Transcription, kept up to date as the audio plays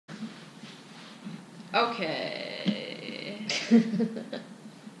Okay.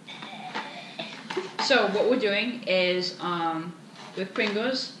 So what we're doing is, with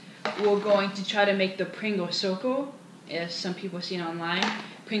Pringles, we're going to try to make the Pringle circle. As some people have seen online,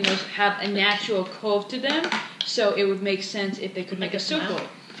 Pringles have a natural curve to them, so it would make sense if they could make a circle.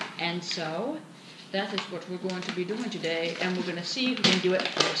 And so, that is what we're going to be doing today, and we're going to see who can do it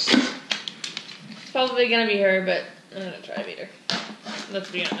first. It's probably going to be her, but I'm going to try to beat her.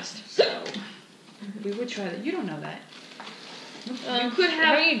 Let's be honest. So, we would try that. You don't know that.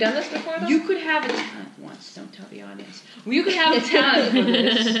 Haven't you done this before, though? You could have a talent once. Don't tell the audience. Well, you could have a talent for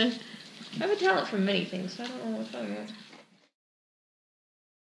this. I have a talent for many things, so I don't know what I'm talking about.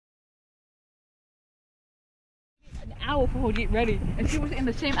 An hour for her to get ready, and she was in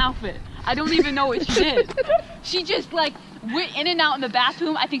the same outfit. I don't even know what she did. She just like went in and out in the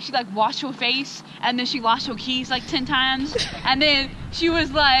bathroom. I think she like washed her face, and then she lost her keys like 10 times, and then she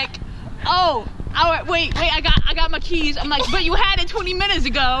was like, "Oh, wait, I got my keys." I'm like, "But you had it 20 minutes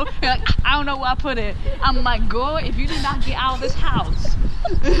ago." You're like, "I don't know where I put it." I'm like, "Girl, if you did not get out of this house."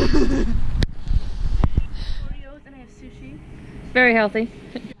 Oreos, and I have sushi. Very healthy.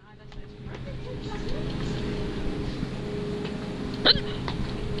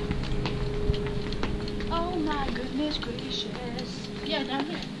 Oh my goodness gracious. Yeah, down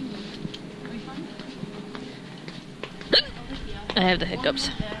here. I have the hiccups.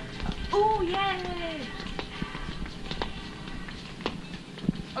 Oh, yay!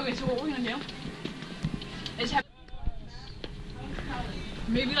 Okay, so what we're gonna do is have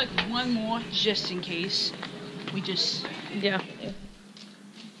maybe like one more just in case. We just... Yeah.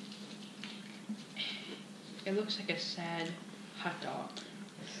 It looks like a sad hot dog.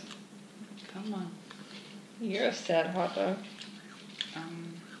 Come on. You're a sad hot dog.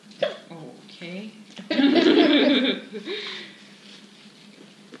 Okay.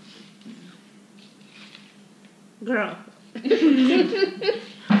 Girl.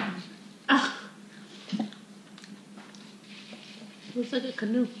 Looks like a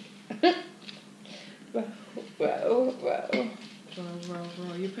canoe. Whoa. Row,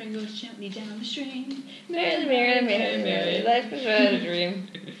 your Pringles gently down the stream. Merrily, life is but a dream.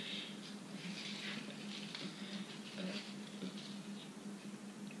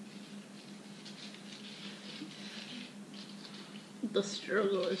 The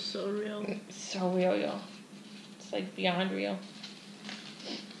struggle is so real. It's so real, y'all. It's like beyond real.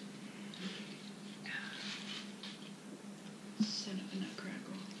 Son of a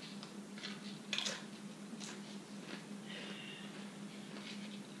nutcracker.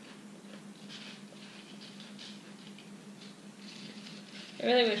 I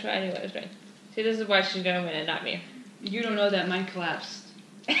really wish I knew what I was doing. See, this is why she's gonna win and not me. You don't know that mine collapsed.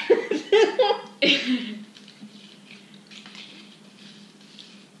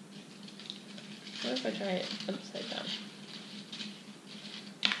 What if I try it upside down?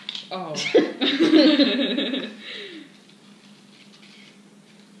 Oh.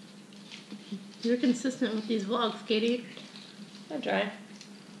 You're consistent with these vlogs, Katie. I'll try.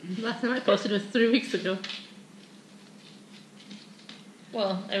 Last time I posted was 3 weeks ago.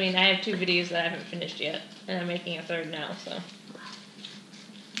 Well, I mean, I have 2 videos that I haven't finished yet, and I'm making a 3rd now, so.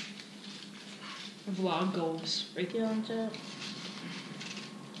 Vlog goals. Right there on top.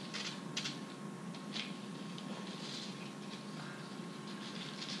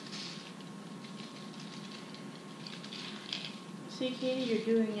 See, Katie, you're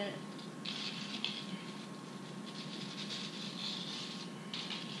doing it.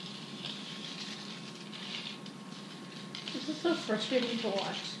 This is so frustrating to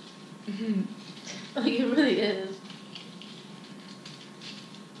watch. Like, it really is.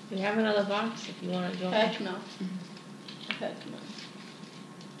 We have another box if you want to go. Heck no. Heck no.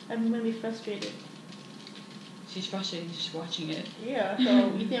 I'm gonna be frustrated. She's frustrated just watching it. Yeah,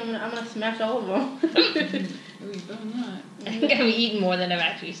 so you think I'm gonna smash all of them? Oh, you better not. I'm gonna be eating more than I've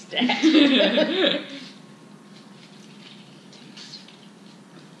actually stacked.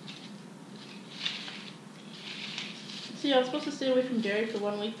 See, I was supposed to stay away from dairy for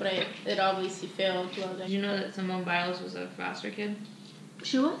 1 week, but it obviously failed. Did you know that Simone Biles was a foster kid?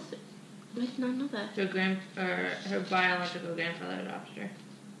 She was? I did not know that. Her biological grandfather adopted her.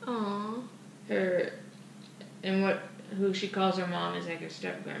 Aww. Who she calls her mom is like her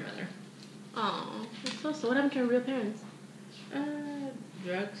step grandmother. Aww. That's so what happened to her real parents?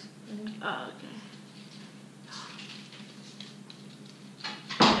 Drugs. Oh, okay.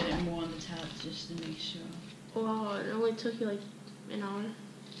 Put it more on the top just to make sure. Wow, it only took you like an hour.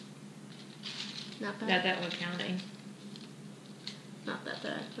 Not bad. Got that one counting. Not that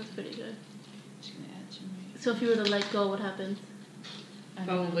bad. That's pretty good. Just gonna add some. So if you were to let go, what happens?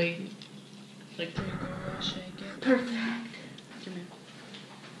 Probably like there you go, I'll shake it. Perfect. Come here.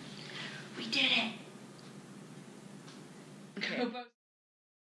 We did it. Okay.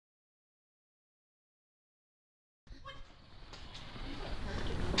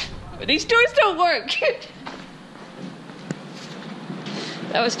 These doors don't work.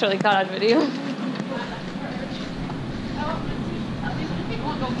 That was totally caught on video.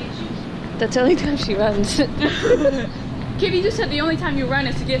 That's the only time she runs. Kitty just said the only time you run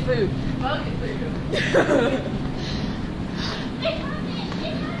is to get food. What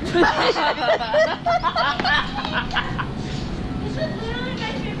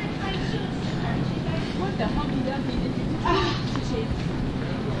the Humpty Dumpty did you do?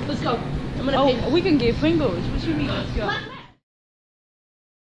 Let's go. I'm gonna We can get Pringles. What you mean? Let's go.